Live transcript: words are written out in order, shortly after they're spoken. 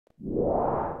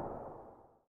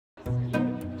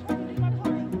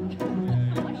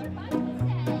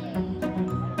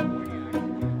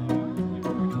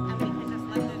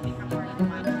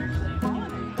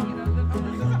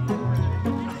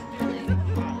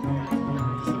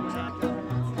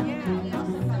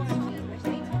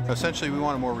Essentially, we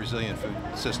want a more resilient food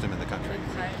system in the country.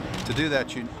 To do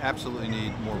that, you absolutely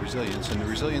need more resilience, and the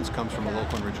resilience comes from a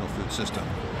local and regional food system.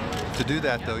 To do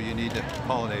that, though, you need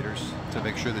pollinators to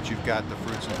make sure that you've got the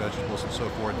fruits and vegetables and so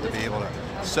forth to be able to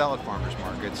sell at farmers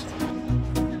markets.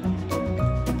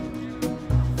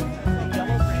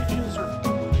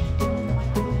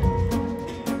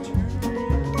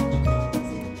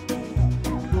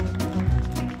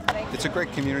 It's a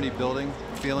great community building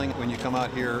feeling when you come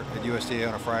out here at USDA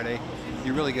on a Friday.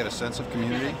 You really get a sense of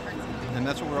community, and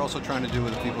that's what we're also trying to do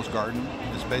with the People's Garden,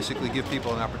 is basically give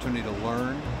people an opportunity to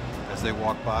learn as they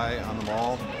walk by on the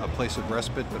mall, a place of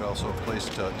respite, but also a place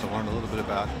to learn a little bit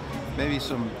about maybe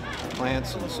some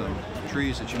plants and some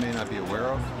trees that you may not be aware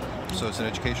of. So it's an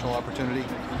educational opportunity.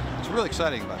 It's really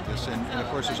exciting about this, and of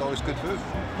course there's always good food,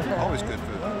 always good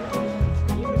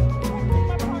food.